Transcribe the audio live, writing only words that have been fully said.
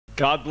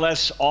God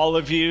bless all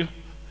of you.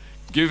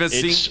 Gud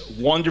välsign. It's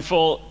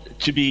wonderful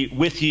to be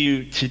with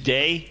you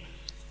today,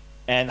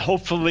 and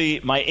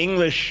hopefully my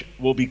English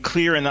will be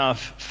clear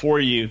enough for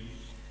you,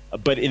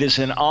 but it is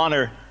an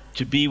honor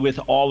to be with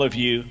all of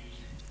you,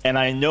 and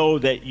I know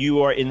that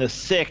you are in the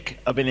thick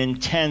of an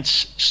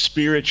intense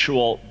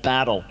spiritual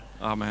battle.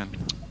 Amen.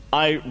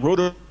 I wrote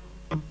a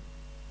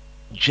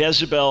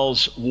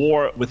Jezebel's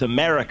War with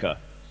America.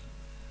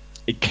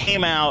 It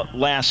came out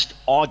last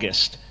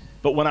August,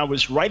 but when I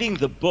was writing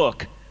the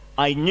book,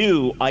 I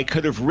knew I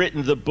could have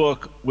written the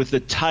book with the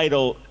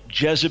title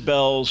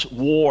Jezebel's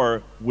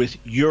War with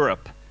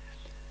Europe.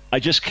 I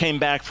just came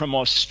back from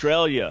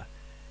Australia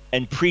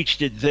and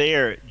preached it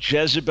there,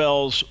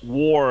 Jezebel's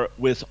War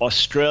with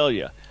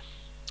Australia.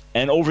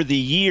 And over the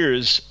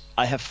years,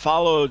 I have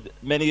followed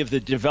many of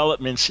the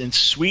developments in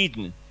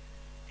Sweden.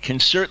 Can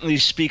certainly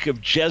speak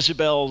of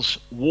Jezebel's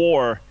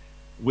war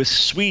with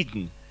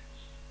Sweden.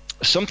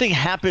 Something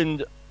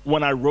happened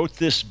when I wrote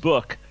this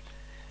book.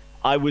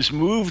 I was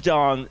moved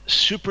on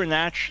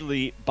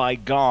supernaturally by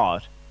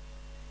God.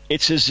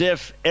 It's as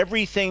if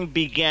everything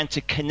began to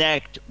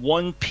connect,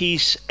 one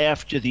piece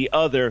after the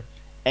other,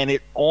 and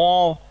it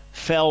all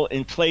fell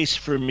in place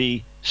for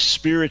me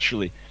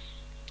spiritually.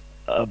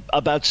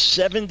 About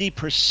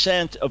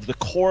 70% of the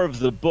core of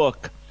the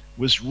book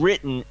was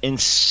written in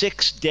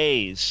 6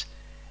 days.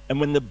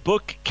 And when the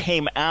book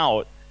came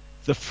out,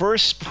 the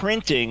first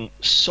printing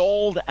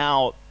sold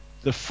out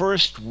the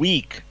first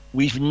week.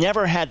 We've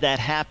never had that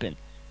happen.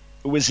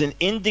 It was an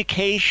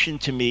indication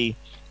to me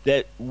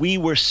that we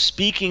were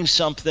speaking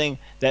something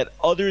that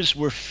others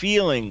were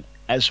feeling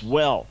as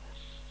well.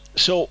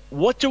 So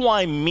what do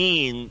I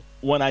mean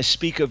when I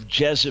speak of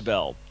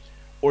Jezebel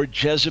or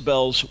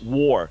Jezebel's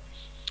war?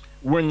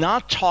 We're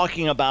not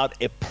talking about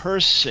a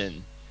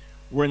person.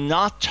 We're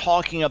not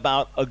talking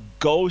about a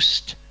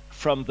ghost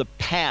from the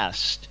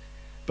past,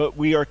 but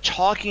we are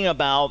talking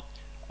about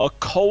a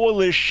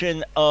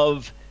coalition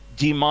of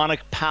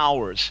demonic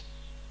powers.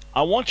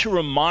 I want to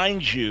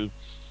remind you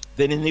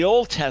that in the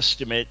Old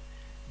Testament,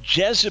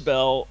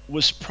 Jezebel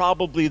was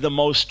probably the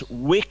most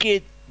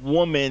wicked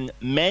woman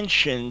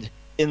mentioned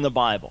in the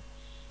Bible.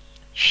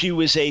 She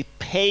was a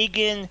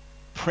pagan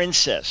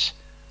princess.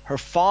 Her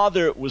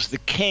father was the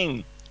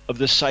king of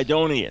the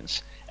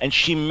Sidonians, and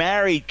she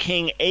married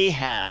King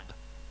Ahab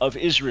of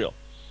Israel.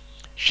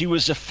 She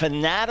was a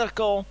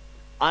fanatical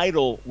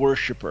idol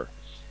worshiper.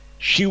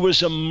 She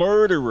was a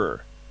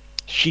murderer.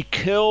 She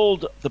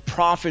killed the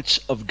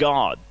prophets of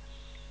God.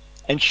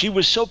 And she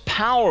was so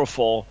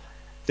powerful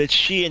that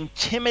she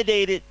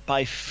intimidated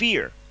by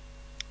fear.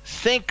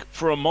 Think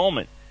for a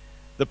moment.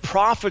 The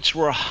prophets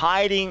were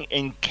hiding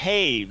in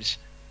caves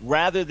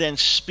rather than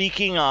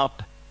speaking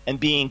up and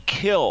being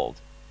killed.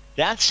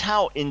 That's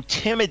how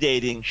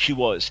intimidating she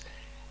was.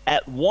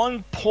 At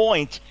one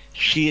point,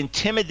 she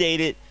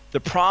intimidated the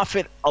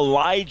prophet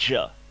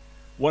Elijah,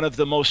 one of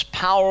the most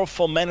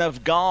powerful men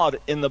of God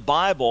in the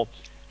Bible.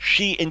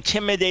 She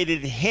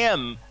intimidated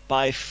him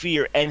by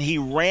fear, and he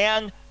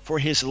ran for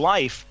his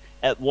life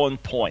at one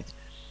point.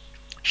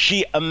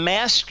 She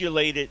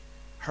emasculated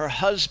her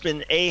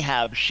husband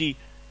Ahab. She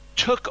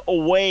took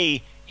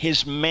away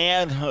his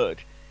manhood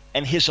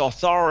and his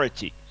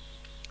authority,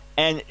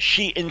 and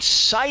she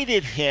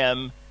incited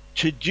him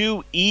to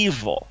do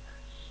evil.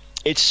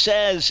 It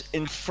says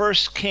in 1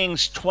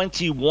 Kings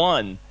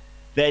 21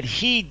 that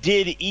he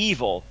did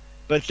evil,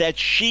 but that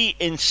she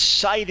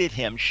incited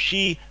him.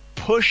 She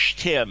pushed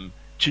him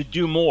to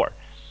do more.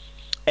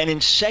 And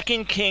in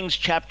 2 Kings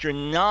chapter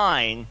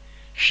 9,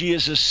 she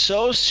is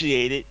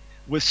associated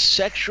with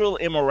sexual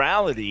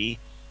immorality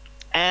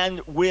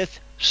and with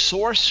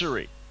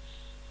sorcery.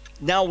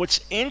 Now, what's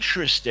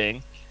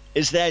interesting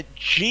is that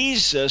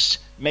Jesus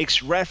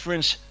makes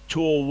reference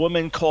to a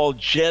woman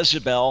called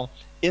Jezebel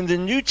in the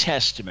New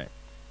Testament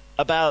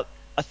about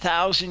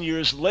 1,000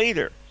 years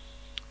later,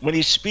 when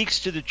he speaks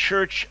to the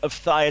church of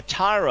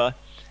Thyatira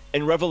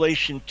in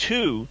Revelation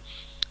 2,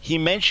 he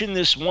mentioned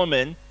this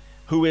woman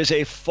who is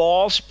a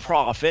false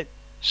prophet,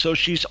 so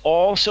she's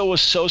also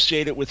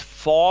associated with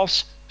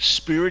false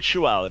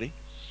spirituality.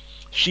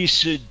 She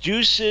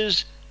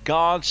seduces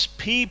God's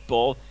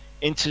people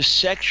into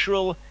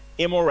sexual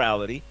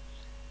immorality,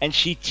 and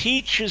she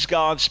teaches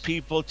God's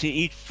people to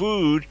eat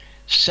food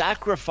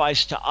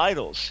sacrificed to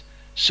idols.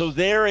 So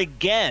there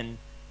again,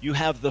 you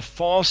have the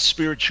false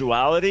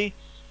spirituality,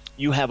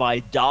 you have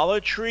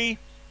idolatry,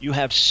 you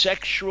have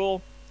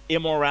sexual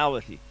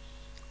immorality.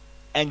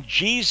 And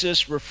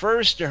Jesus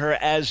refers to her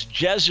as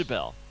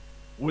Jezebel.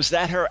 Was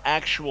that her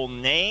actual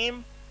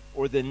name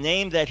or the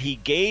name that he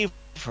gave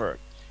her?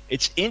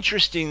 It's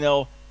interesting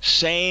though,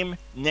 same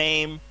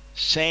name,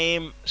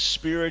 same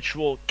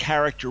spiritual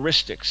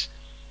characteristics.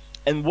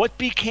 And what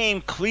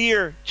became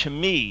clear to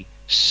me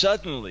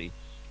suddenly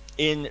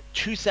in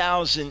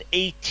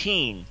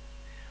 2018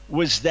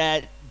 was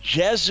that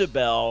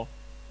Jezebel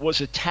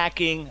was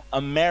attacking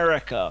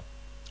America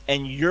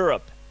and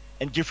Europe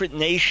and different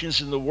nations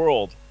in the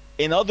world.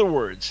 In other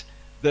words,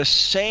 the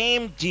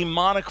same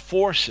demonic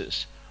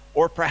forces,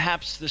 or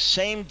perhaps the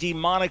same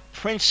demonic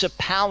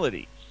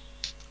principality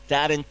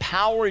that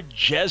empowered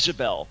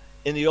Jezebel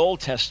in the Old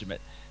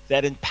Testament,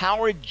 that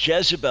empowered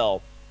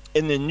Jezebel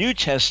in the New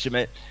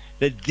Testament,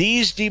 that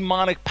these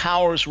demonic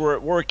powers were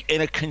at work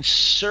in a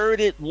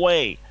concerted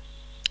way.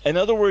 In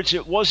other words,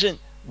 it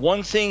wasn't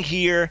one thing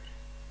here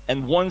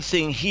and one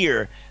thing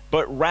here,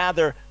 but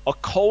rather a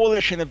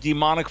coalition of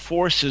demonic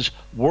forces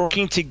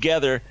working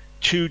together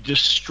to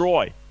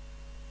destroy.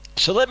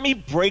 So let me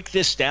break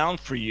this down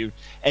for you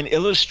and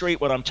illustrate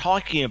what I'm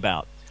talking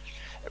about.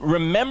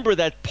 Remember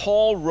that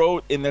Paul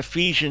wrote in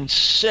Ephesians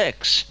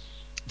 6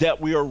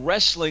 that we are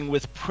wrestling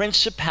with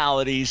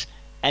principalities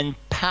and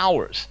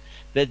powers,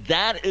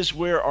 that is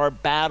where our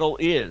battle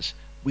is.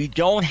 We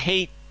don't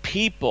hate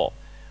people.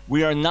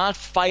 We are not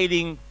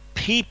fighting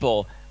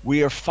people.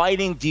 We are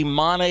fighting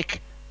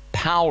demonic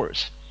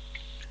powers.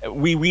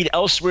 We read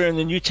elsewhere in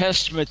the New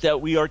Testament that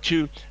we are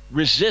to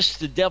resist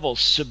the devil,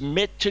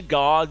 submit to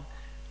God,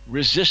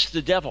 resist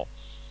the devil.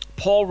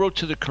 Paul wrote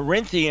to the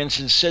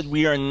Corinthians and said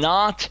we are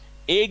not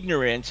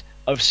ignorant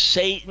of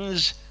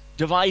Satan's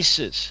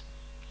devices.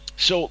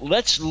 So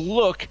let's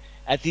look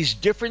at these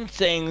different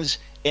things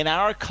in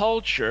our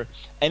culture,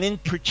 and in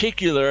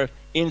particular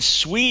in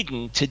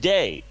Sweden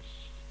today.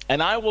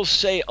 And I will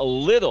say a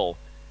little,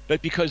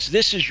 but because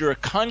this is your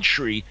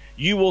country,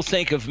 you will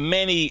think of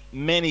many,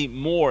 many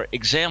more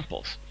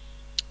examples.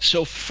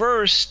 So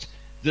first,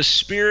 the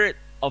spirit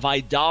of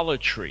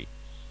idolatry.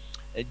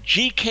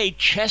 G.K.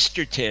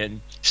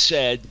 Chesterton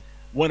said,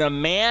 when a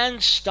man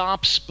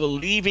stops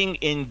believing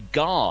in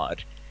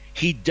God,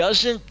 he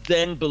doesn't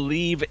then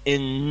believe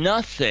in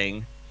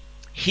nothing,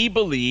 he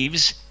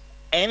believes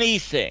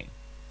anything.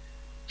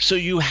 So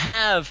you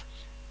have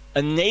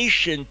a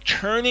nation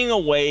turning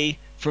away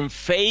from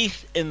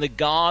faith in the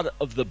God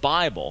of the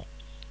Bible,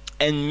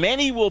 and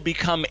many will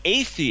become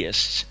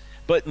atheists,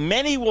 but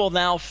many will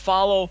now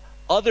follow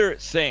other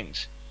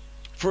things.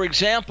 For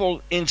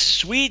example, in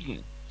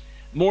Sweden,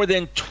 more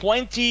than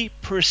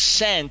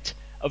 20%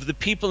 of the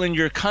people in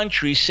your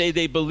country say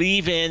they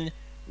believe in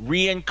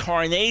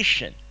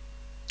reincarnation.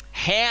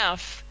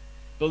 Half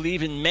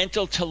believe in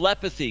mental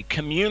telepathy,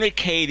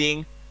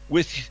 communicating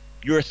with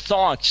your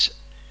thoughts.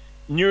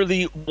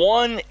 Nearly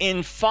 1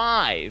 in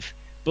 5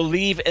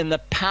 believe in the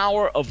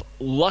power of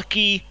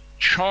lucky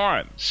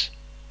charms.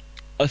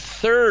 A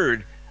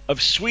third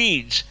of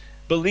Swedes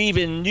believe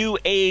in New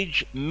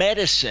Age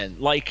medicine,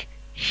 like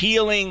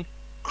healing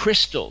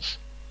crystals.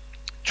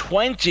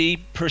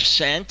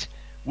 20%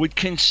 would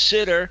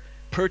consider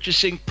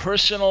purchasing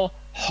personal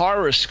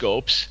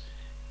horoscopes.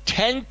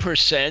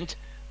 10%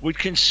 would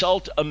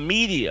consult a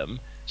medium,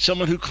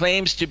 someone who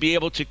claims to be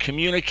able to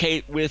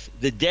communicate with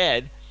the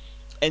dead.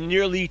 And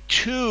nearly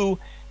 2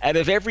 out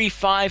of every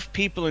 5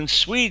 people in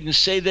Sweden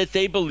say that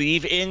they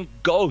believe in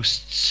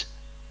ghosts.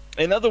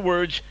 In other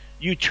words,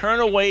 you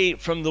turn away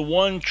from the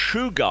one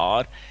true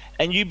God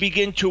and you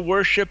begin to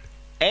worship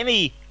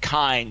any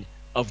kind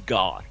of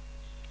God.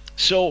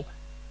 So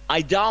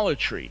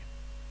idolatry,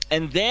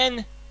 and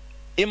then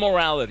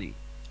immorality,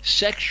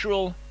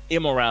 sexual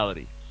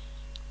immorality.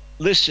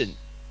 Listen,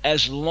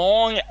 as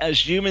long as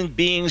human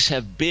beings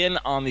have been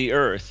on the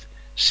earth,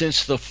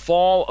 since the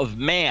fall of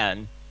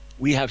man,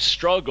 we have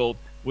struggled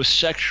with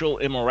sexual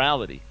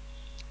immorality.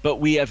 But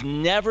we have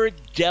never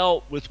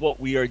dealt with what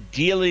we are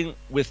dealing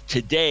with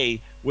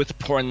today with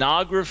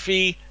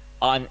pornography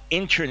on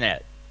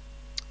internet.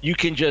 You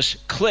can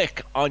just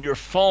click on your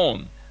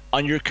phone,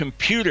 on your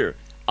computer,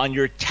 on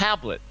your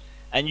tablet,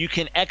 and you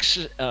can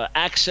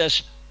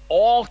access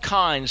all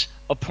kinds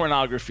of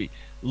pornography.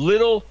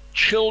 Little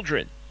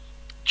children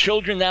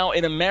now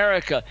in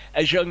America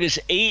as young as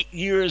 8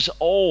 years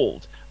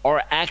old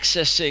are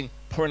accessing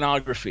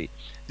pornography.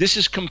 This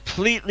is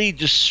completely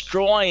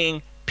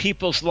destroying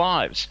people's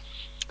lives.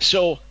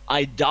 So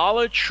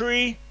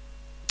idolatry,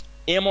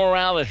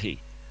 immorality,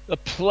 the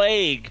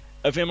plague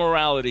of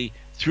immorality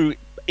through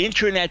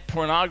internet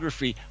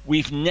pornography,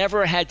 we've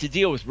never had to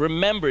deal with.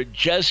 Remember,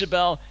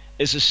 Jezebel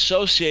is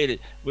associated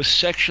with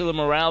sexual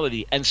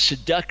immorality and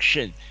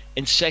seduction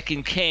in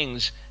 2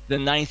 Kings, the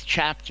 9th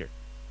chapter.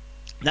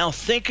 Now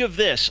think of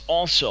this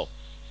also.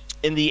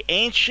 In the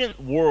ancient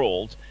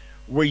world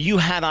where you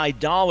had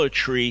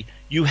idolatry,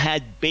 you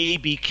had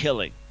baby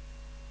killing.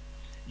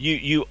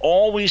 You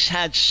always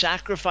had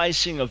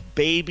sacrificing of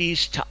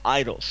babies to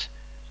idols.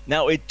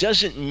 Now it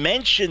doesn't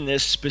mention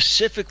this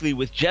specifically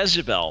with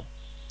Jezebel,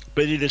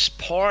 but it is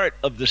part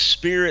of the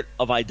spirit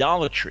of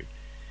idolatry.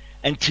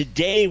 And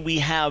today we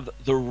have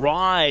the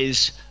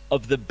rise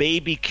of the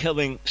baby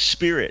killing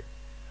spirit,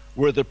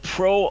 where the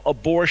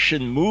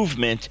pro-abortion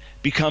movement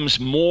becomes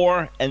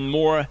more and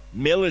more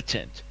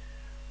militant,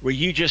 where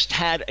you just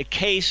had a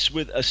case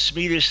with a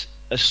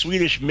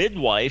Swedish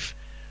midwife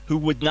who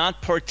would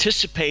not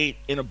participate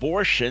in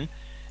abortion,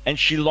 and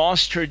she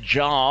lost her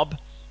job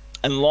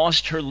and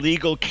lost her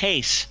legal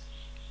case.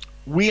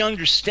 We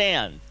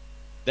understand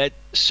that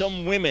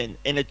some women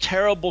in a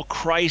terrible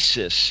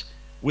crisis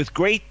with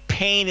great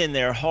pain in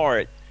their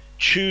heart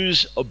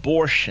choose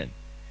abortion.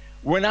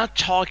 We're not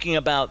talking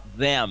about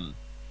them.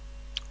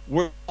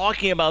 We're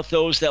talking about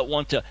those that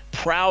want to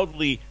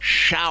proudly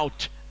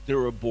shout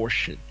their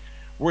abortion.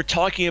 We're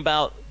talking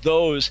about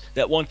those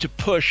that want to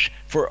push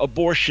for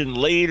abortion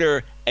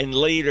later and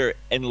later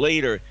and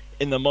later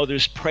in the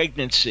mother's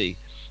pregnancy.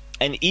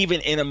 And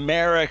even in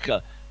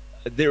America,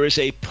 there is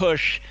a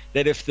push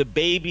that if the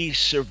baby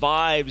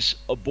survives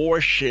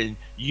abortion,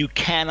 you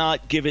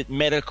cannot give it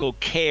medical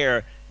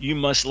care. You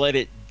must let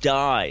it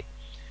die.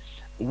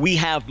 We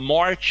have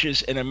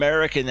marches in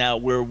America now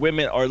where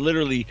women are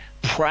literally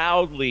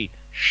proudly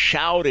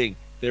shouting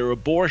their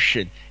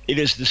abortion. It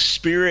is the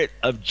spirit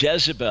of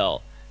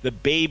Jezebel, the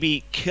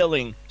baby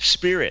killing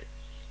spirit.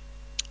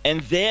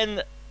 And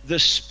then the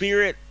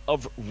spirit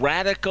of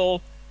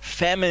radical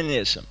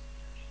feminism.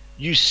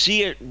 You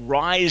see it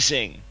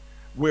rising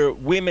where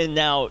women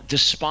now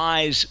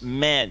despise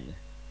men,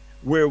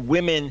 where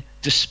women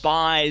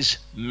despise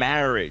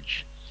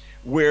marriage,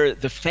 where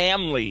the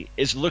family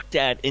is looked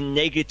at in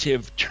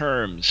negative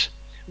terms,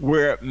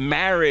 where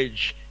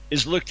marriage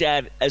is looked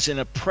at as an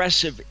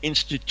oppressive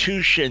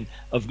institution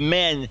of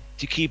men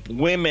to keep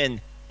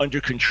women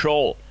under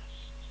control.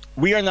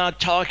 We are not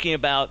talking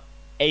about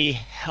a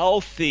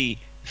healthy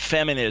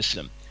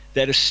feminism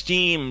that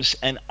esteems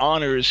and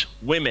honors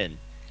women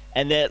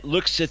and that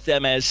looks at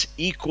them as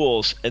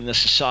equals in the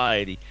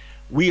society.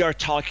 We are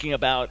talking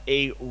about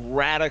a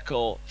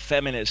radical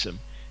feminism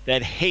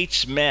that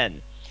hates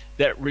men,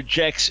 that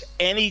rejects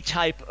any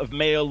type of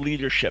male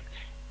leadership,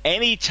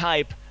 any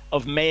type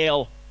of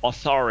male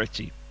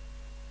authority.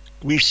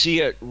 We see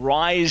it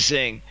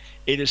rising.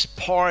 It is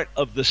part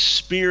of the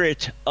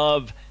spirit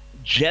of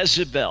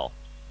Jezebel.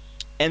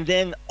 And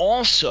then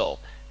also,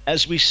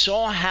 as we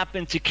saw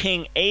happen to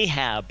King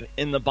Ahab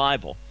in the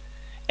Bible,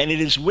 and it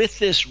is with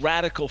this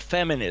radical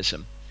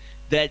feminism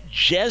that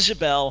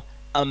Jezebel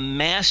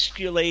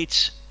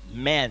emasculates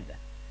men.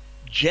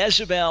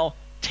 Jezebel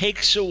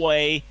takes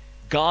away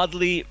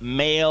godly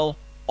male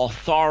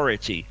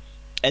authority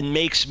and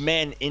makes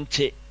men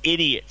into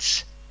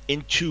idiots,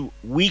 into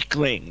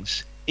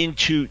weaklings,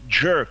 into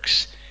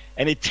jerks,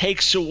 and it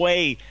takes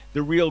away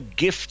the real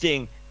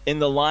gifting in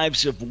the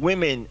lives of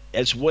women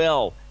as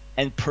well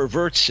and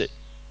perverts it.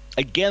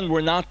 Again,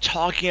 we're not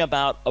talking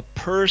about a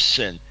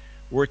person,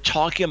 we're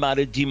talking about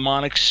a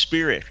demonic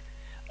spirit,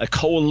 a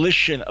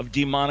coalition of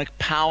demonic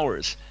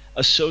powers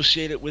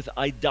associated with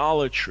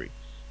idolatry,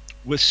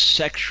 with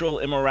sexual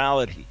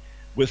immorality,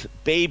 with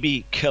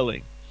baby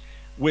killing,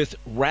 with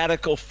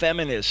radical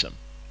feminism,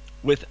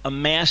 with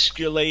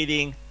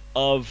emasculating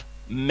of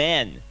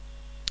men.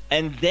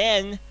 And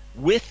then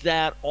with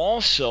that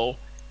also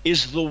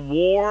is the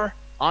war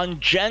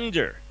on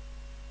gender.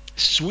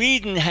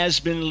 Sweden has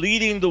been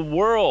leading the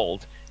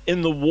world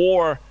in the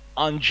war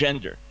on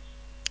gender.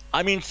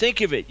 I mean,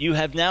 think of it. You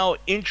have now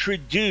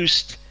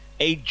introduced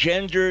a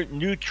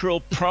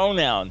gender-neutral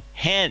pronoun,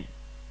 hen.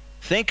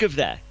 Think of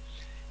that.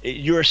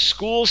 Your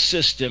school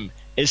system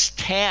is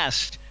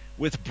tasked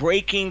with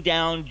breaking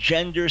down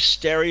gender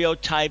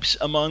stereotypes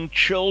among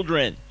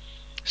children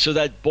so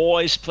that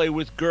boys play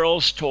with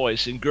girls'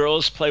 toys and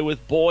girls play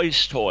with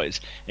boys'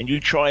 toys, and you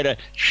try to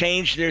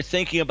change their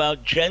thinking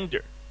about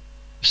gender.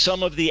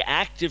 Some of the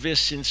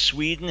activists in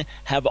Sweden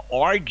have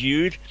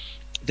argued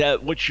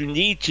that what you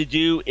need to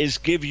do is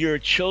give your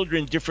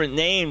children different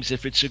names.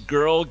 If it's a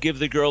girl, give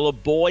the girl a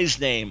boy's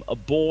name, a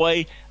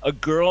boy, a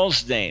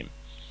girl's name.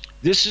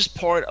 This is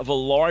part of a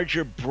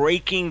larger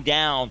breaking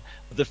down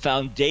of the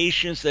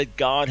foundations that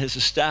God has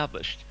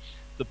established.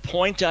 The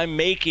point I'm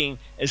making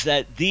is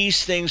that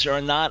these things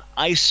are not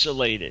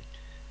isolated,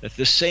 that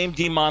the same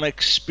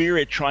demonic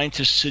spirit trying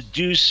to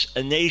seduce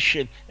a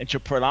nation into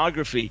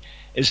pornography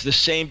is the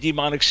same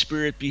demonic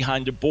spirit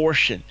behind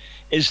abortion,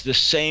 is the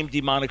same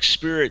demonic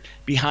spirit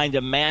behind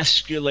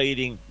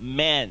emasculating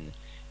men,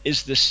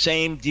 is the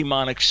same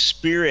demonic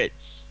spirit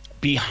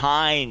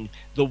behind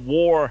the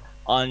war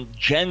on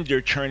gender,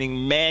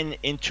 turning men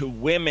into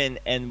women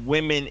and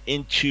women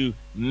into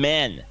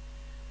men.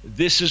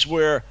 This is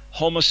where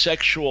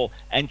homosexual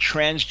and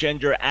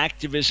transgender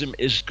activism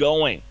is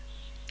going.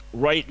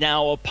 Right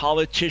now, a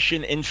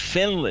politician in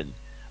Finland,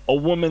 a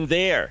woman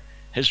there,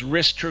 has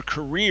risked her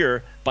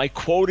career by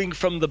quoting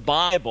from the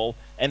Bible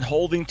and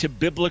holding to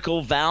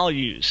biblical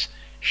values.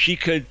 She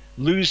could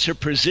lose her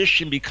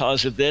position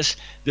because of this.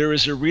 There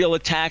is a real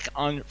attack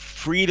on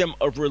freedom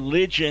of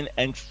religion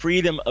and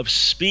freedom of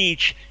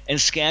speech in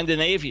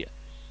Scandinavia.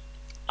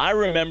 I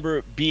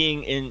remember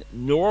being in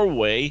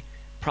Norway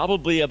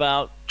probably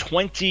about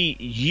 20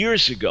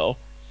 years ago,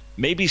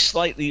 maybe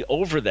slightly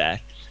over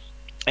that.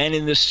 And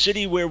in the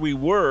city where we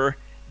were,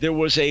 there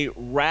was a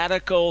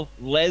radical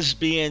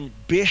lesbian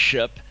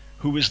bishop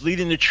who was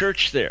leading the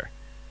church there.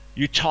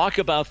 You talk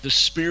about the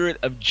spirit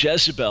of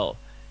Jezebel.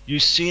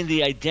 You've seen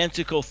the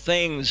identical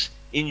things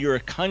in your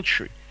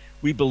country.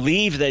 We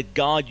believe that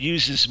God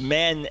uses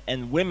men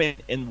and women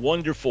in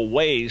wonderful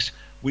ways.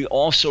 We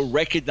also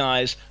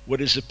recognize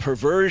what is a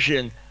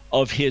perversion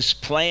of his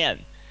plan.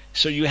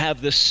 So you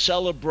have the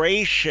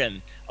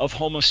celebration of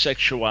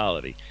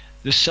homosexuality,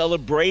 the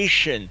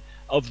celebration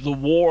of the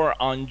war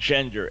on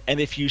gender. And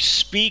if you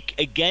speak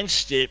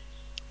against it,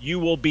 you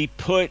will be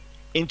put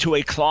into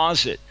a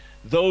closet.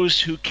 those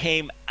who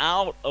came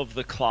out of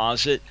the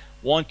closet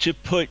want to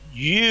put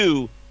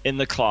you in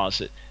the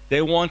closet.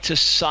 They want to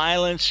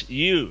silence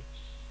you.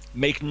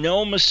 Make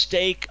no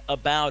mistake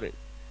about it.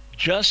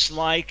 Just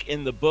like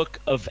in the book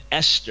of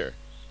Esther,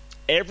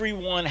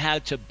 everyone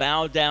had to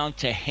bow down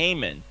to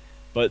Haman,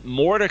 but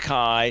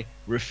Mordecai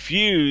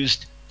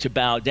refused to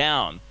bow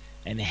down.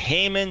 And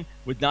Haman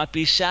would not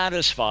be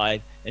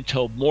satisfied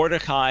until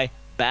Mordecai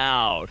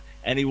bowed,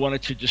 and he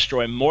wanted to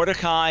destroy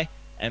Mordecai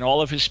and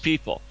all of his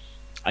people.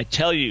 I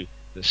tell you,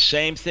 the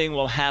same thing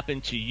will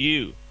happen to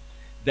you,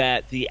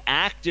 that the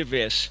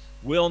activists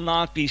will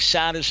not be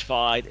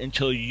satisfied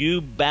until you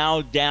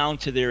bow down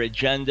to their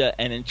agenda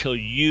and until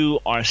you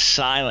are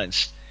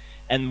silenced.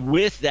 And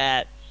with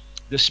that,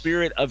 the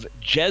spirit of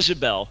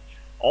Jezebel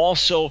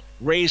also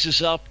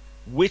raises up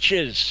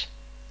witches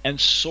and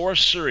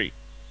sorcery.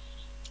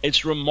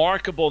 It's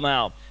remarkable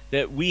now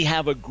that we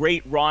have a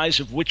great rise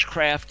of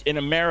witchcraft in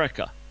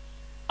America.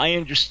 I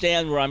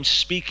understand where I'm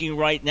speaking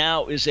right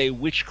now is a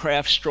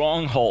witchcraft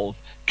stronghold.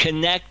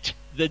 Connect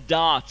the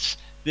dots.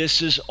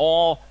 This is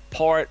all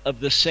part of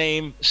the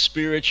same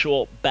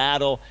spiritual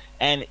battle,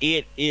 and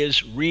it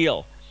is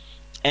real.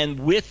 And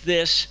with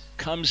this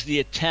comes the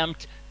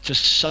attempt to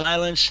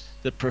silence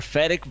the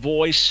prophetic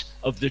voice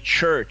of the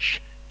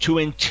church, to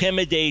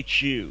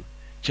intimidate you,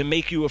 to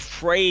make you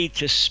afraid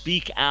to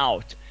speak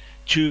out,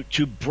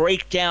 to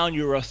break down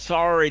your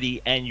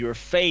authority and your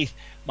faith.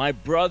 My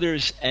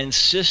brothers and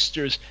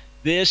sisters,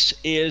 this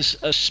is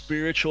a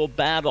spiritual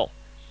battle.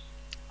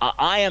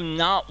 I am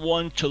not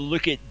one to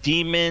look at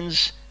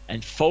demons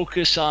and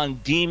focus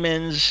on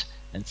demons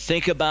and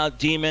think about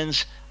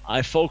demons.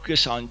 I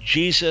focus on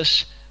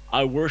Jesus.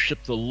 I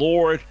worship the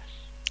Lord.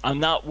 I'm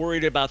not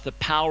worried about the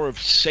power of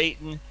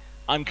Satan.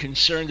 I'm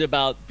concerned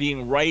about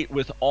being right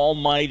with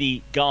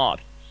Almighty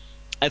God.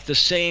 At the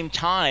same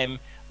time,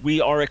 we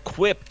are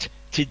equipped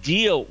to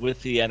deal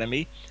with the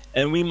enemy,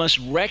 and we must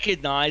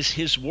recognize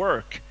his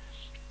work.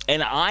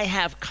 And I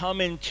have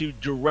come into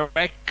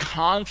direct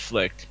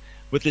conflict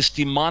with this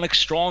demonic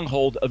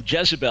stronghold of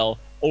Jezebel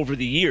over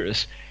the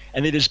years,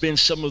 and it has been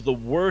some of the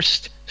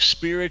worst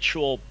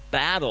spiritual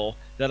battle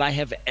that I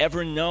have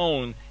ever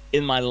known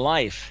in my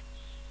life.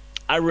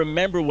 I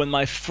remember when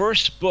my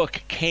first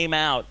book came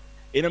out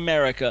in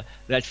America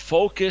that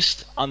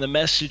focused on the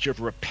message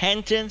of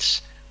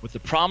repentance with the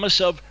promise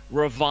of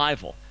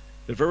revival.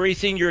 The very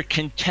thing you're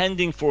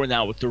contending for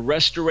now with the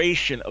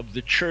restoration of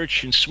the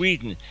church in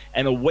Sweden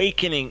and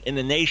awakening in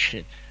the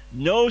nation.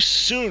 No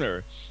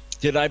sooner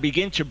did I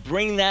begin to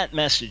bring that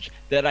message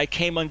that I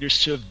came under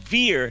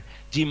severe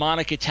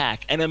demonic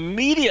attack. And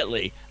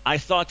immediately I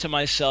thought to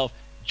myself,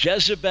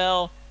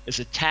 Jezebel is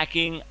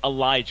attacking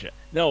Elijah.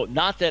 No,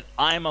 not that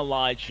I'm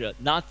Elijah,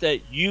 not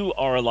that you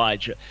are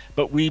Elijah,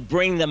 but we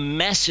bring the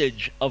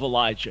message of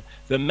Elijah,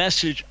 the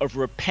message of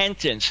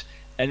repentance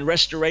and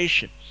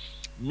restoration.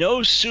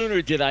 No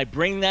sooner did I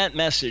bring that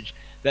message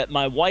that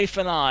my wife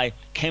and I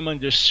came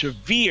under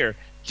severe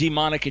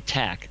demonic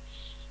attack.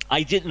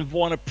 I didn't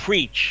want to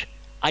preach.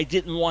 I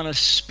didn't want to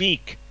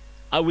speak.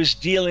 I was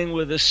dealing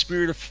with a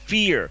spirit of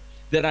fear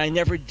that I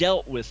never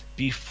dealt with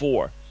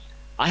before.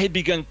 I had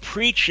begun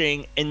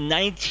preaching in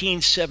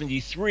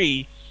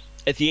 1973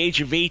 at the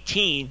age of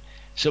 18,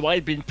 so I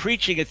had been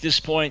preaching at this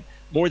point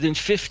more than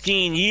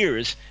 15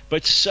 years,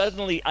 but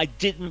suddenly I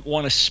didn't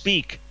want to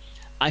speak.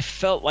 I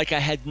felt like I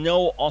had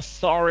no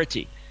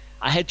authority.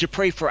 I had to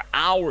pray for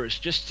hours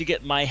just to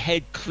get my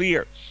head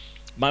clear.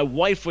 My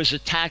wife was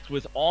attacked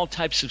with all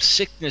types of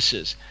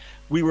sicknesses.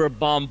 We were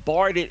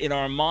bombarded in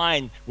our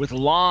mind with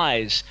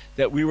lies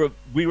that we were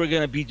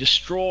going to be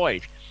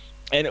destroyed.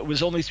 And it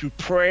was only through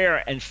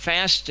prayer and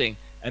fasting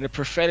and a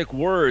prophetic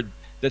word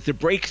that the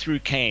breakthrough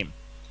came.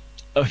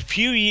 A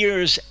few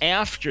years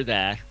after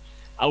that,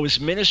 I was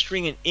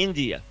ministering in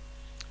India.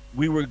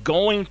 We were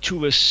going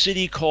to a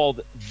city called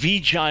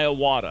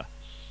Vijayawada.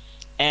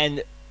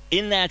 And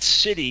in that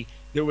city,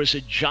 there was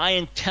a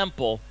giant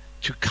temple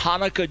to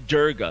Kanaka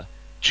Durga,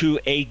 to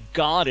a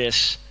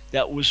goddess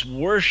that was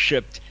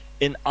worshipped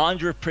in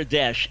Andhra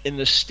Pradesh, in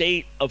the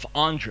state of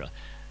Andhra.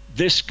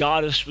 This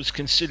goddess was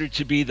considered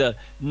to be the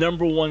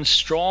 #1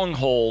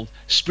 stronghold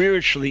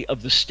spiritually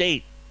of the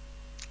state.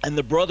 And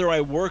the brother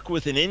I work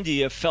with in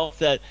India felt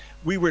that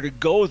we were to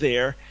go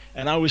there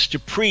and I was to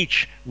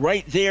preach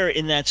right there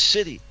in that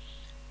city.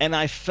 And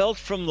I felt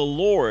from the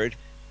Lord,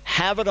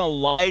 have an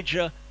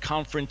Elijah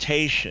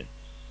confrontation.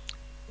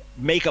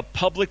 Make a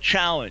public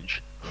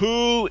challenge.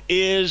 Who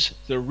is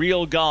the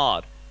real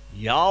God?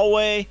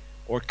 Yahweh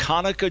or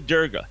Kanaka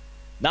Durga?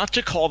 Not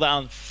to call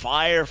down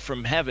fire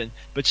from heaven,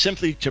 but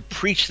simply to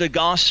preach the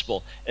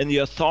gospel and the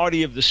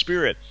authority of the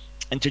Spirit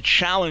and to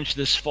challenge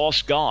this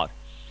false god.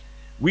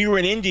 We were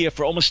in India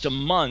for almost a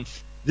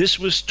month. This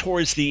was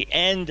towards the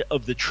end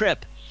of the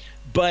trip.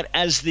 But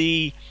as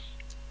the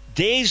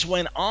days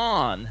went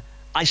on,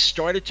 I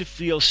started to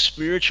feel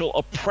spiritual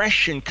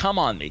oppression come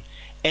on me.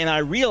 And I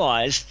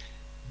realized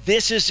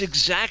this is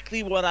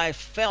exactly what I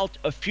felt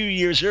a few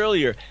years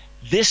earlier.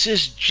 This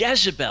is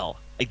Jezebel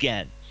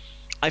again.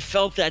 I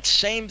felt that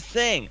same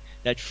thing,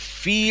 that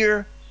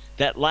fear,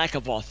 that lack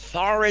of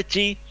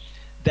authority,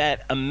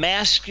 that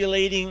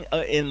emasculating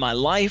in my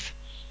life.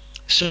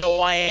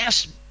 So I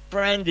asked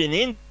Brendan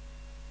in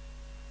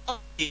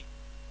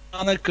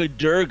Kanaka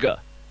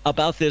Durga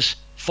about this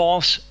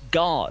false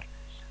god.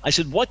 I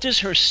said, what does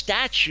her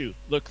statue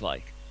look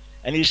like?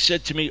 And he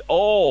said to me,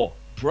 oh,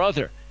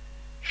 brother,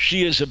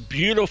 she is a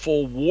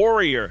beautiful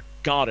warrior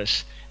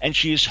goddess, and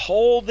she is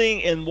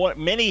holding in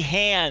many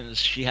hands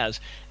she has,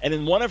 and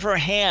in one of her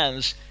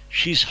hands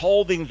she's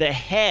holding the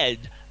head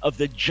of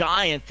the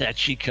giant that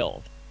she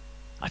killed.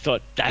 I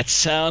thought, that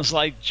sounds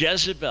like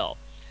Jezebel.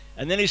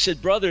 And then he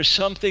said, brother,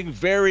 something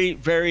very,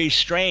 very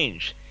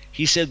strange.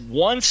 He said,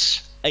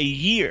 once a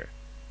year,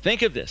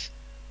 think of this,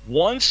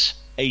 once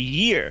a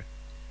year,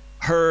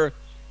 her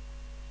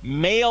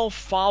male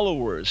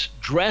followers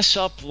dress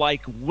up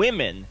like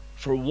women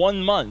for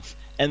 1 month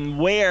and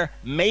wear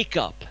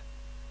makeup.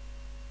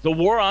 The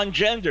war on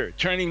gender,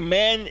 turning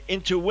men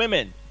into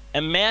women,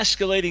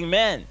 emasculating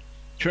men,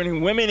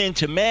 turning women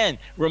into men.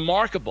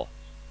 Remarkable.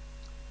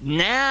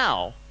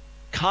 Now,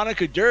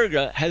 Kanaka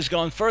Durga has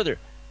gone further.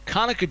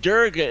 Kanaka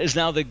Durga is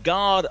now the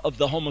god of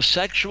the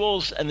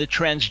homosexuals and the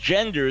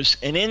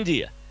transgenders in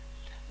India.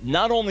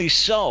 Not only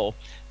so,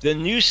 the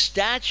new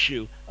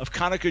statue of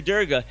Kanaka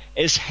Durga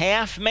is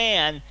half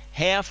man,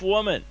 half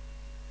woman.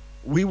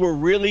 We were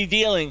really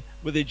dealing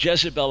with a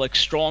Jezebelic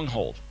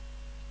stronghold.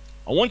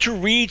 I want to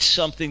read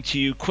something to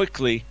you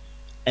quickly,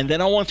 and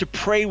then I want to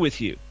pray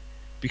with you,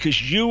 because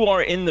you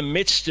are in the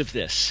midst of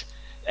this.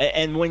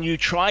 And when you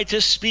try to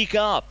speak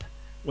up,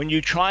 when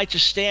you try to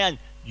stand,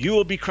 you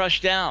will be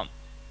crushed down.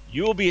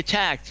 You will be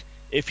attacked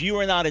if you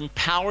are not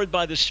empowered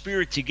by the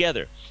Spirit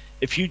together.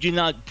 If you do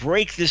not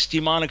break this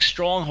demonic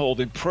stronghold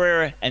in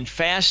prayer and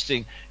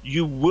fasting,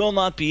 you will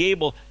not be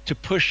able to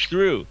push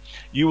through.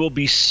 You will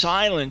be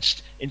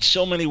silenced in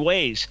so many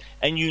ways.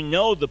 And you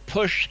know the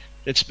push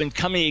that's been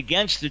coming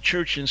against the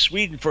church in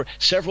Sweden for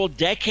several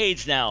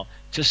decades now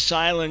to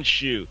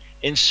silence you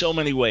in so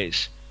many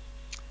ways.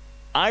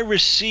 I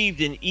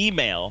received an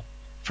email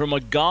from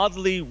a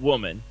godly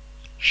woman.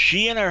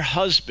 She and her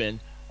husband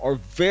are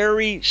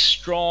very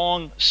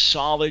strong,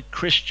 solid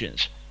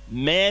Christians,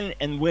 men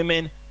and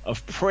women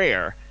of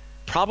prayer,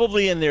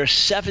 probably in their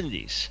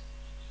 70s.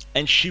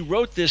 And she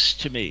wrote this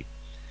to me.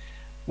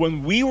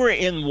 When we were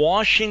in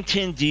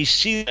Washington,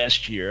 D.C.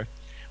 last year,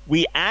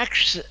 we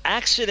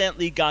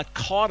accidentally got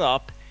caught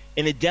up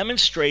in a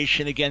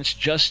demonstration against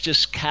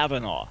Justice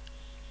Kavanaugh.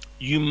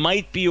 You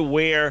might be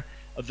aware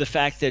of the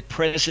fact that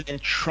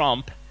President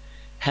Trump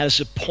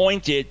has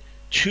appointed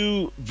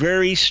 2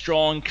 very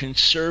strong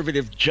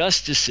conservative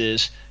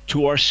justices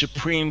to our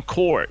Supreme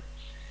Court.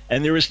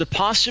 And there is the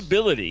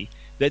possibility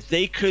that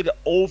they could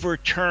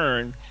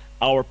overturn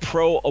our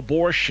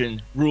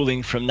pro-abortion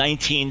ruling from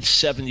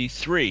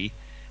 1973,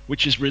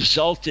 which has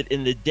resulted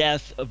in the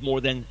death of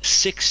more than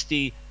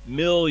 60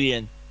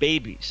 million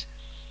babies.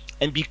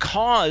 And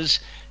because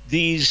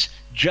these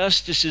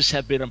justices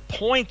have been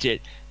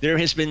appointed, there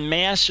has been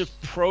massive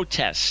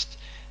protest.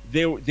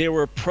 There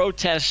were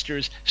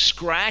protesters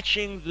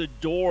scratching the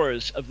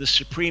doors of the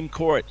Supreme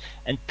Court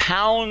and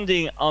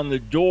pounding on the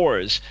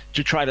doors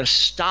to try to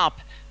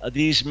stop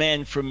these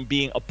men from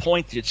being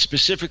appointed,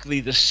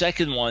 specifically the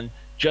second one,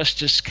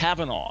 Justice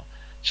Kavanaugh.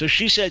 So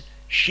she said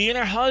she and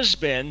her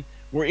husband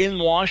were in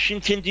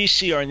Washington,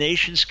 D.C., our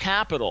nation's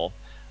capital,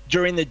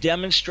 during the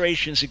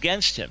demonstrations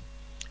against him.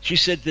 She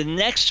said the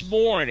next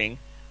morning,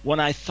 when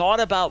I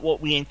thought about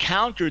what we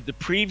encountered the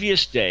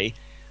previous day,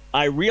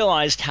 I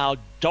realized how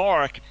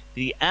dark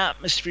the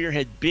atmosphere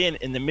had been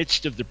in the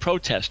midst of the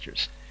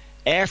protesters.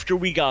 After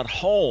we got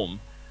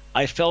home,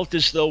 I felt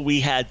as though we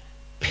had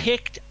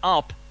picked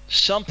up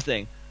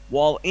something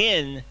while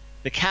in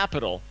the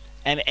Capitol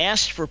and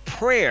asked for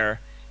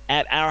prayer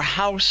at our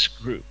house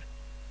group.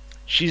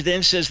 She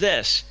then says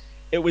this,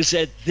 it was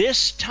at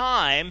this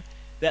time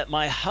that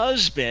my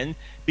husband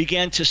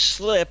began to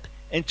slip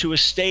into a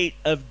state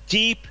of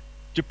deep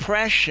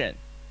depression.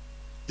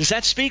 Does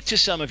that speak to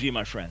some of you,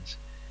 my friends?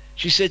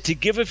 She said, to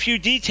give a few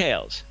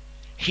details,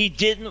 he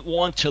didn't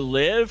want to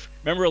live.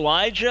 Remember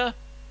Elijah?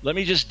 Let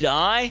me just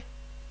die.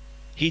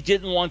 He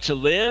didn't want to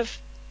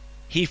live.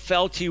 He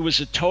felt he was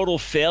a total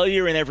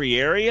failure in every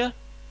area.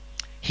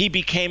 He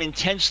became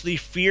intensely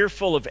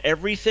fearful of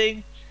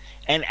everything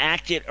and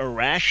acted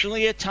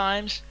irrationally at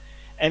times.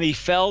 And he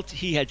felt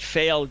he had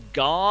failed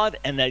God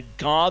and that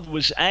God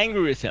was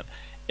angry with him.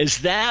 Is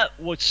that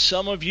what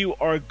some of you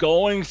are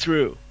going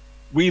through?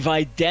 We've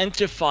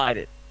identified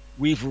it.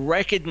 We've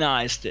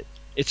recognized it.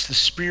 It's the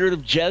spirit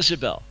of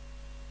Jezebel.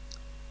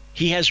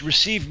 He has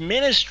received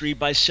ministry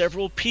by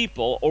several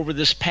people over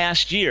this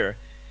past year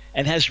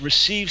and has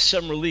received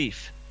some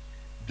relief.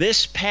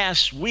 This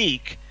past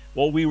week,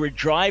 while we were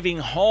driving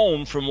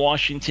home from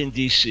Washington,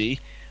 D.C.,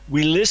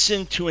 we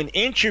listened to an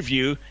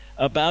interview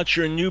about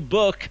your new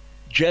book,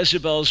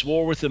 Jezebel's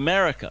War with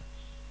America.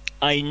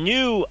 I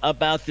knew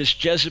about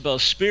this Jezebel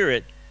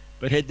spirit,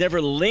 but had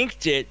never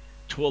linked it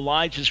to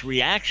Elijah's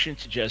reaction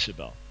to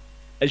Jezebel.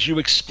 As you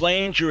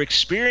explained your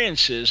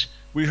experiences,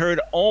 we heard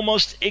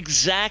almost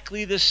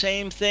exactly the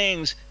same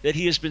things that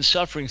he has been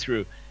suffering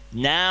through.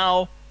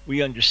 Now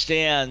we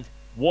understand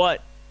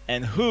what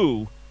and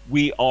who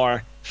we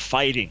are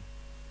fighting.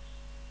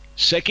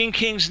 2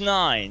 Kings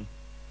 9,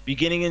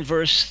 beginning in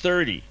verse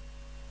 30.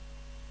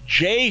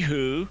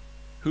 Jehu,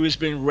 who has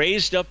been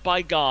raised up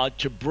by God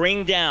to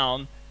bring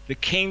down the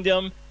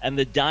kingdom and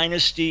the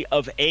dynasty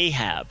of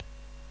Ahab.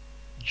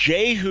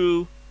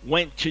 Jehu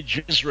went to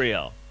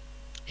Jezreel.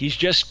 He's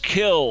just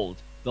killed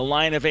the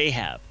line of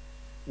Ahab.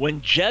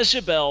 When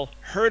Jezebel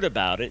heard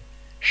about it,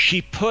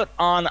 she put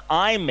on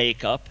eye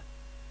makeup,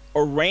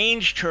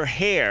 arranged her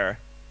hair,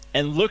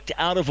 and looked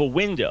out of a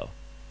window.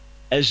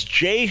 As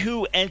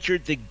Jehu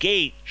entered the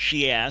gate,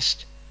 she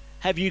asked,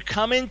 "Have you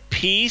come in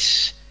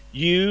peace,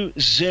 you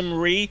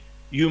Zimri,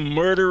 you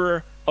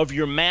murderer of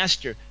your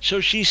master?"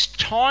 So she's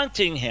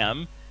taunting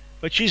him,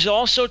 but she's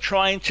also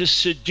trying to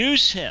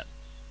seduce him.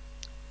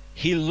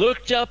 He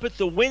looked up at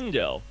the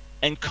window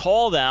and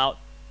called out,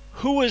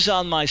 "Who is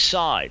on my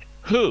side?"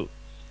 Who?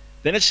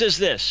 Then it says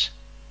this,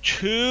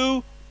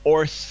 2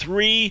 or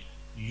 3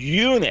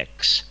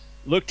 eunuchs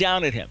looked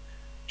down at him.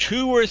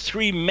 2 or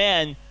 3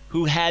 men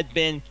who had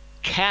been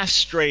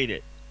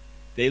castrated.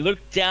 They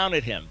looked down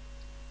at him.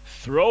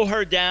 "Throw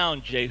her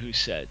down," Jehu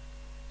said.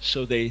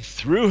 So they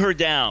threw her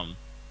down,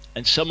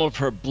 and some of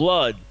her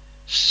blood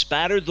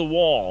spattered the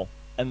wall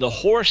and the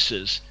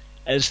horses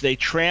as they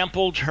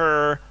trampled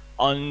her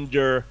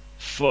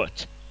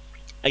underfoot.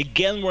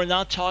 Again, we're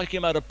not talking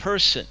about a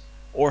person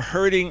or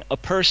hurting a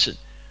person.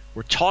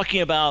 We're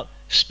talking about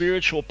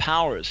spiritual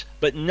powers.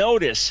 But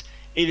notice,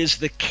 it is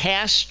the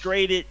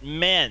castrated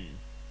men,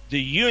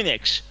 the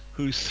eunuchs,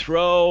 who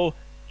throw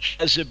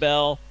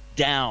Jezebel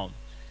down.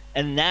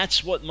 And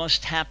that's what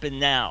must happen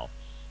now.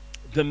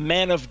 The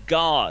men of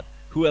God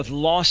who have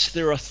lost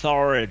their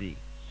authority,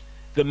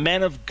 the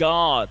men of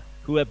God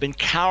who have been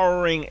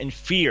cowering in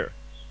fear,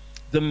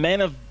 the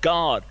men of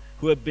God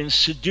who have been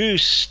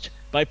seduced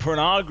by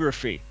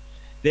pornography,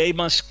 they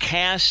must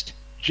cast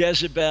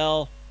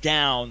Jezebel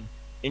down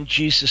in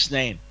Jesus'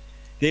 name.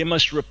 They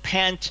must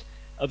repent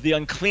of the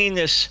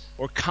uncleanness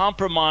or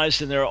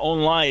compromise in their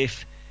own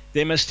life.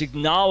 They must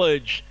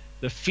acknowledge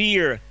the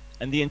fear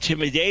and the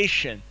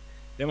intimidation.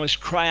 They must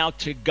cry out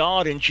to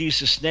God in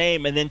Jesus'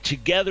 name, and then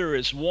together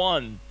as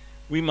one,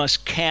 we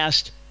must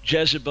cast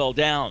Jezebel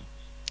down.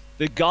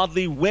 The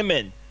godly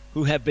women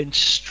who have been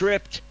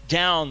stripped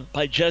down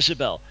by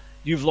Jezebel,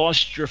 you've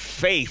lost your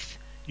faith,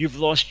 you've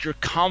lost your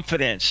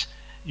confidence,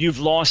 you've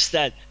lost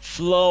that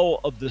flow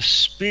of the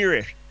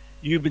Spirit.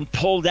 You've been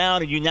pulled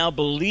down and you now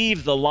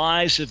believe the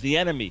lies of the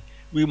enemy.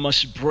 We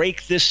must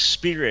break this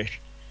spirit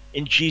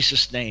in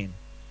Jesus' name.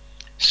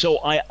 So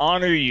I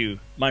honor you,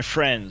 my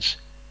friends.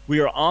 We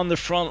are on the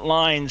front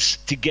lines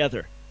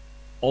together.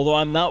 Although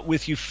I'm not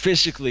with you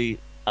physically,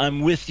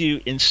 I'm with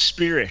you in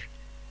spirit.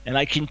 And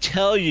I can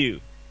tell you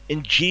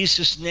in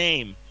Jesus'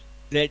 name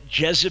that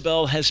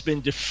Jezebel has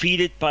been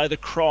defeated by the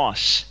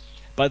cross,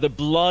 by the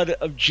blood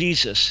of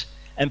Jesus,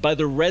 and by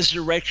the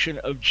resurrection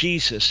of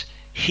Jesus.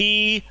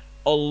 He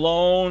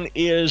alone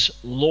is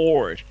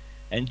Lord.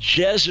 And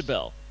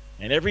Jezebel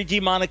and every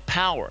demonic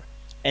power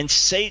and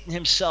Satan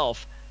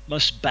himself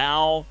must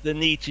bow the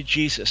knee to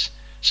Jesus.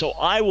 So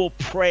I will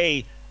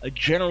pray a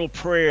general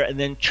prayer and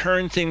then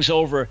turn things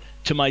over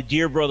to my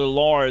dear brother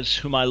Lars,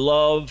 whom I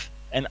love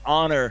and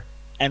honor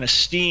and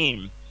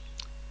esteem.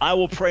 I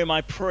will pray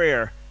my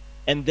prayer,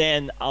 and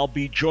then I'll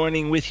be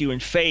joining with you in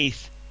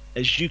faith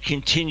as you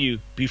continue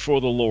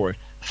before the Lord.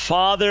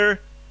 Father,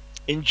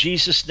 in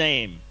Jesus'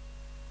 name,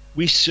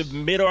 we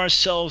submit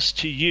ourselves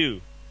to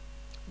you.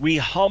 We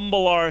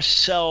humble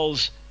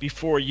ourselves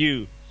before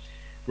you.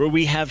 Where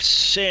we have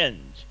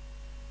sinned,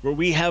 where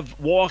we have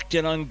walked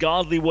in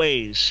ungodly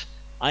ways,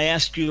 I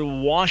ask you to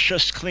wash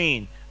us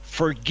clean.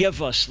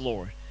 Forgive us,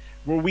 Lord.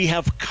 Where we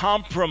have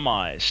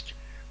compromised,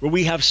 where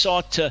we have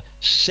sought to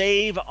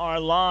save our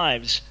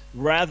lives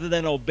rather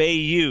than obey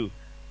you,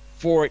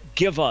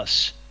 forgive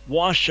us,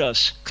 wash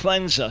us,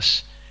 cleanse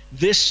us.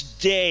 This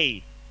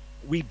day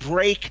we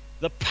break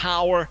the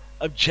power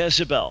of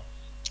Jezebel.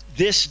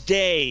 This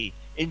day,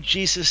 in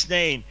Jesus'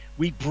 name,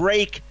 we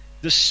break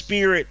the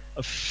spirit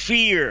of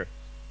fear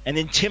and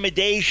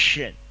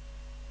intimidation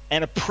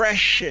and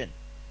oppression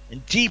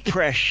and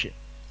depression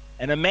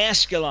and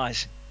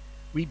emasculizing.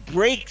 We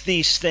break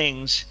these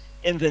things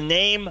in the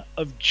name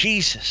of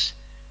Jesus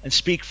and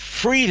speak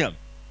freedom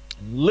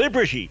and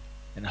liberty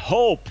and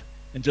hope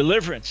and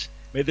deliverance.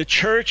 May the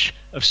Church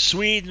of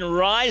Sweden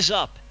rise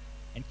up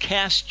and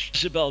cast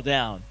Isebel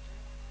down.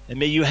 And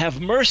may you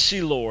have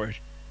mercy, Lord,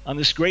 on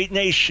this great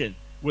nation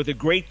with a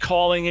great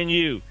calling in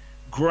you.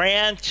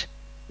 Grant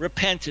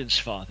repentance,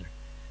 Father.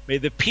 May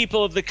the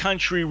people of the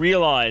country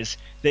realize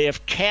they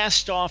have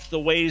cast off the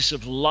ways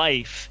of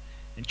life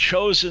and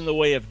chosen the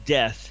way of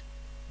death.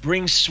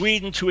 Bring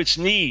Sweden to its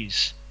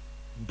knees.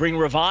 Bring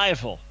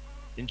revival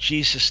in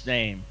Jesus'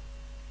 name.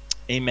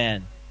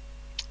 Amen.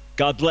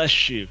 God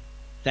bless you.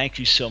 Thank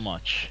you so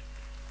much.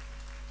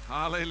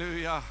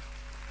 Hallelujah.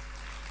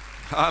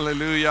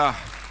 Hallelujah.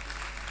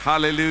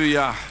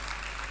 Halleluja.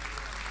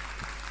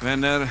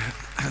 Vänner,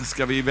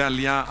 Ska vi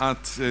välja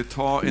att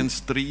ta en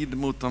strid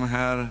mot de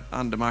här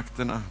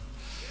andemakterna?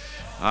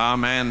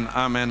 Amen,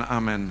 amen,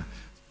 amen.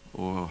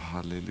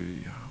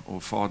 Halleluja.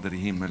 Fader i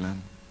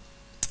himmelen,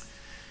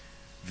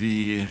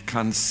 vi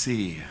kan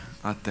se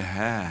att det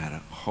här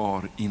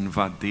har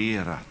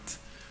invaderat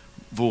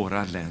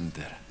våra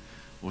länder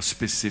och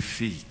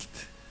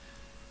specifikt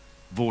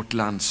vårt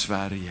land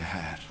Sverige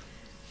här.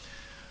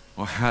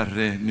 Och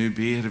Herre, nu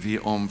ber vi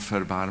om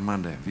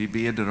förbarmande. Vi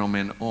beder om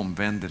en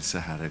omvändelse,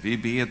 Herre. Vi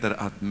beder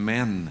att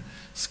män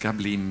ska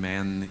bli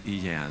män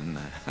igen,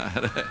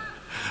 Herre.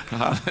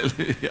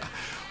 Halleluja.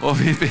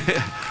 Och vi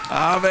ber,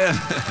 amen.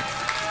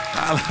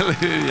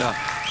 Halleluja,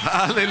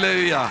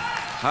 halleluja,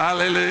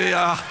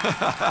 halleluja,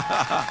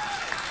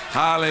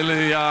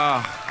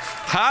 halleluja,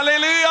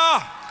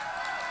 halleluja,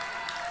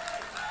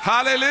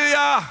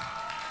 halleluja.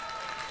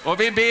 Och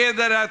vi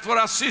beder att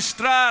våra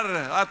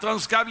systrar, att de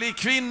ska bli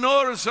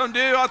kvinnor som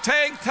du har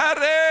tänkt,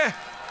 Herre,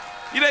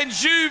 i den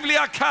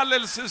ljuvliga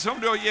kallelse som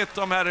du har gett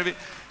dem, Herre.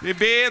 Vi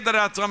beder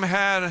att de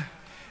här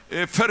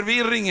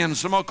förvirringen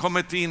som har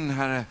kommit in,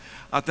 Herre,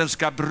 att den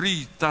ska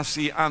brytas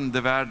i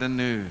andevärlden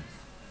nu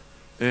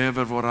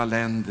över våra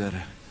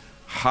länder.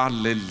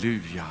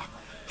 Halleluja,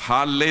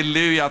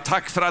 halleluja.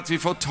 Tack för att vi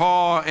får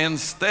ta en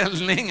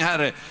ställning,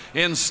 Herre,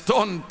 en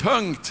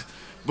ståndpunkt.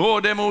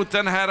 Både mot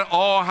den här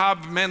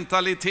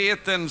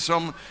Ahab-mentaliteten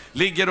som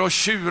ligger och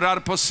tjurar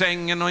på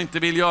sängen och inte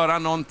vill göra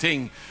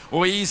någonting.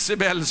 Och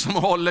Isebels som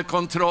håller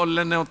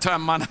kontrollen och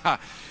tömmarna.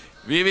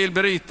 Vi vill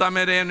bryta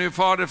med det nu,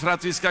 Fader, för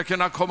att vi ska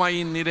kunna komma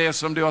in i det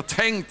som du har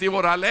tänkt i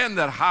våra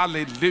länder.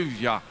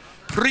 Halleluja.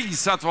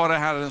 Prisat vare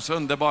Herrens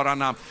underbara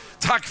namn.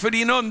 Tack för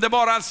din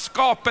underbara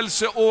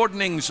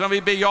skapelseordning som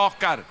vi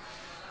bejakar.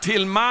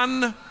 Till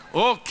man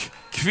och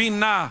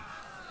kvinna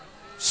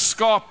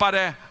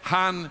skapade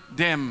han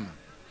dem.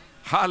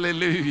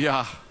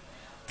 Halleluja.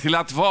 Till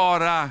att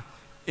vara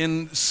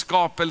en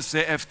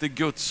skapelse efter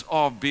Guds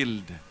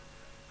avbild.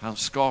 Han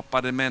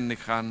skapade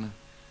människan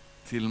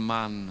till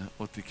man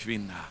och till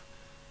kvinna.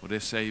 Och det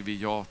säger vi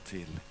ja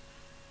till.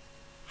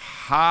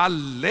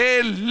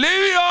 Halleluja!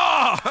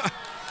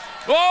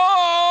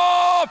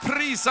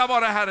 Prisa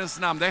vare Herrens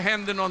namn. Det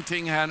händer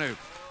någonting här nu.